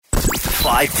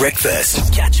5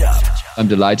 Breakfast. Catch up. I'm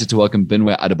delighted to welcome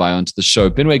Binwe Adebayo onto the show.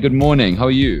 Binwe, good morning. How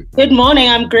are you? Good morning.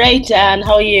 I'm great, Dan.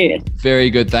 How are you? Very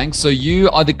good, thanks. So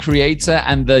you are the creator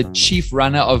and the chief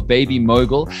runner of Baby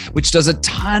Mogul, which does a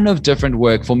ton of different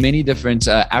work for many different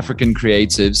African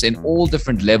creatives in all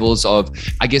different levels of,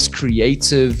 I guess,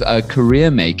 creative career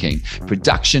making,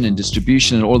 production and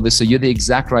distribution and all this. So you're the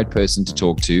exact right person to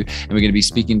talk to. And we're going to be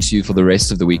speaking to you for the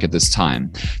rest of the week at this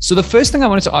time. So the first thing I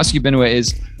wanted to ask you, Binwe,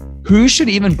 is who should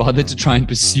even bother to try and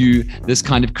pursue this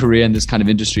kind of career in this kind of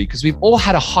industry? Because we've all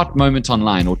had a hot moment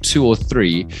online, or 2 or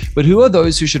 3, but who are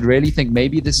those who should really think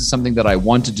maybe this is something that I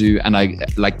want to do and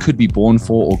I could be born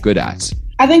for or good at?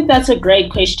 I think that's a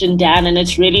great question, Dan, and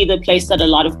it's really the place that a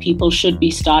lot of people should be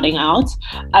starting out.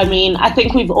 I mean, I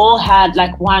think we've all had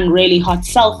like one really hot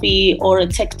selfie or a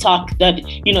TikTok that,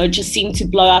 just seemed to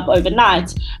blow up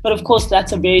overnight. But of course,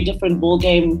 that's a very different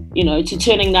ballgame, to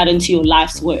turning that into your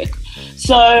life's work.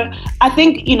 So I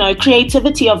think,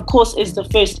 creativity, of course, is the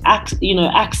first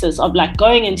axis of like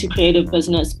going into creative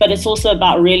business, but it's also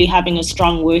about really having a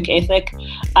strong work ethic.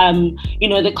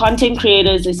 The content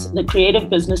creators, is the creative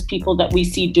business people that we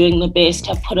see doing the best,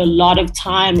 have put a lot of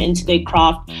time into their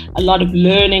craft, a lot of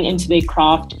learning into their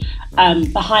craft.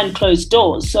 Behind closed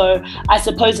doors. So I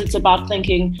suppose it's about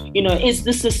thinking, is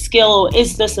this a skill?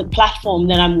 Is this a platform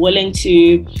that I'm willing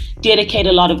to dedicate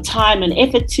a lot of time and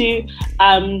effort to?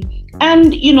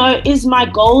 And, is my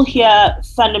goal here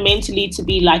fundamentally to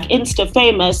be like Insta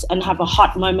famous and have a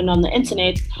hot moment on the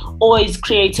internet? Or is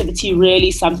creativity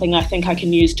really something I think I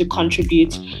can use to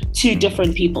contribute to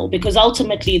different people? Because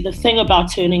ultimately the thing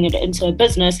about turning it into a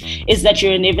business is that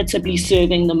you're inevitably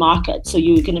serving the market. So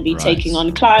you're going to be taking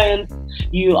on clients.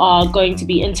 You are going to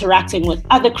be interacting with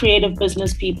other creative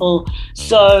business people.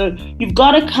 So you've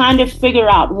got to kind of figure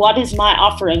out, what is my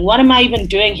offering? What am I even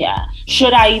doing here?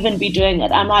 Should I even be doing it?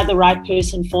 Am I the right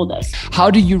person for this? How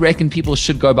do you reckon people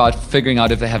should go about figuring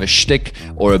out if they have a shtick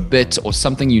or a bit or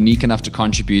something unique enough to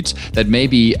contribute that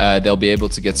maybe they'll be able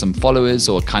to get some followers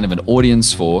or kind of an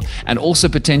audience for, and also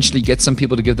potentially get some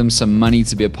people to give them some money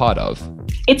to be a part of?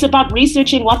 It's about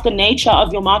researching what the nature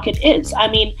of your market is. I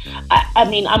mean,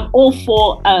 I'm all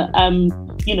for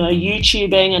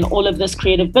YouTubing and all of this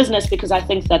creative business, because I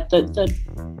think that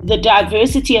the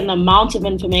diversity and the amount of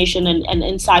information and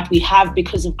insight we have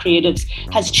because of creatives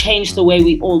has changed the way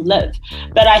we all live.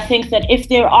 But I think that if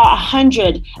there are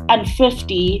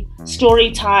 150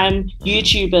 storytime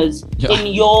YouTubers in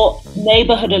your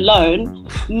neighborhood alone,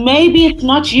 maybe it's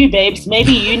not you, babes.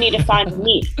 Maybe you need to find a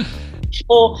niche.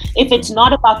 Or if it's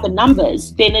not about the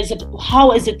numbers, then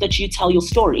how is it that you tell your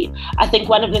story? I think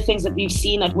one of the things that we've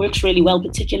seen that works really well,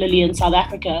 particularly in South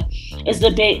Africa, is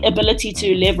the ability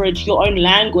to leverage your own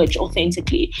language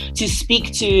authentically, to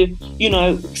speak to,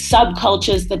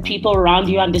 subcultures that people around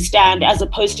you understand, as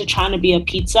opposed to trying to be a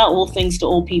pizza, all things to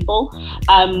all people.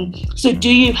 So do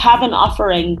you have an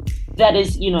offering that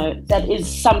is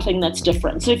something that's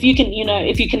different? So if you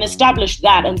can establish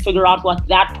that and figure out what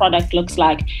that product looks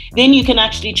like, then you can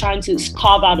actually try to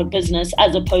carve out a business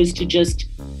as opposed to just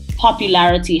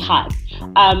popularity hype.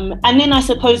 And then I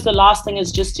suppose the last thing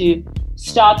is just to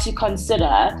start to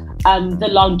consider the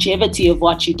longevity of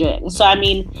what you're doing. So I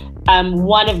mean,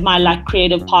 one of my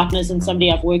creative partners and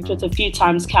somebody I've worked with a few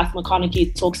times, Kath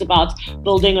McConaughey, talks about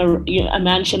building a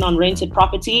mansion on rented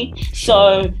property.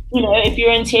 So, if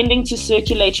you're intending to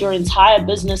circulate your entire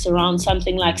business around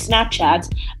something like Snapchat,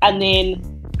 and then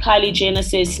Kylie Jenner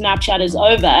says Snapchat is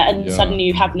over and suddenly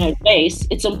you have no base,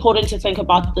 it's important to think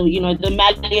about the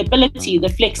malleability, the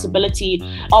flexibility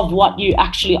of what you're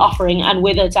actually offering, and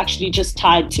whether it's actually just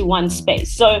tied to one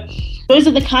space. So those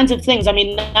are the kinds of things. I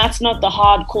mean, that's not the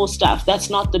hardcore stuff. That's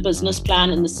not the business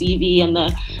plan and the CV and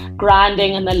the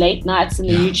grinding and the late nights and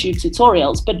the YouTube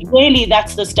tutorials. But really,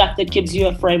 that's the stuff that gives you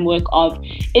a framework of,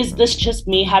 is this just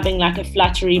me having a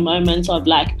flattery moment of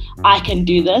I can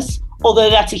do this?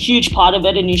 Although that's a huge part of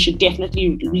it, and you should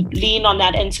definitely lean on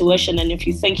that intuition. And if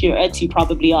you think you're it, you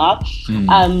probably are.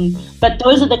 But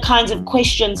those are the kinds of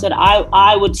questions that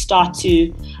I would start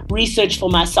to research for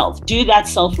myself. Do that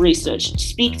self-research.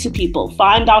 Speak to people.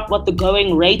 Find out what the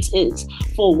going rate is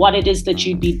for what it is that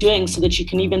you'd be doing, so that you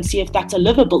can even see if that's a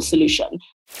livable solution.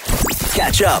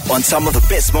 Catch up on some of the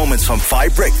best moments from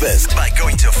 5 Breakfast by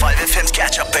going to 5FM's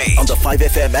catch-up page on the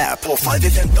 5FM app or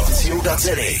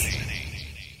 5FM.co.za.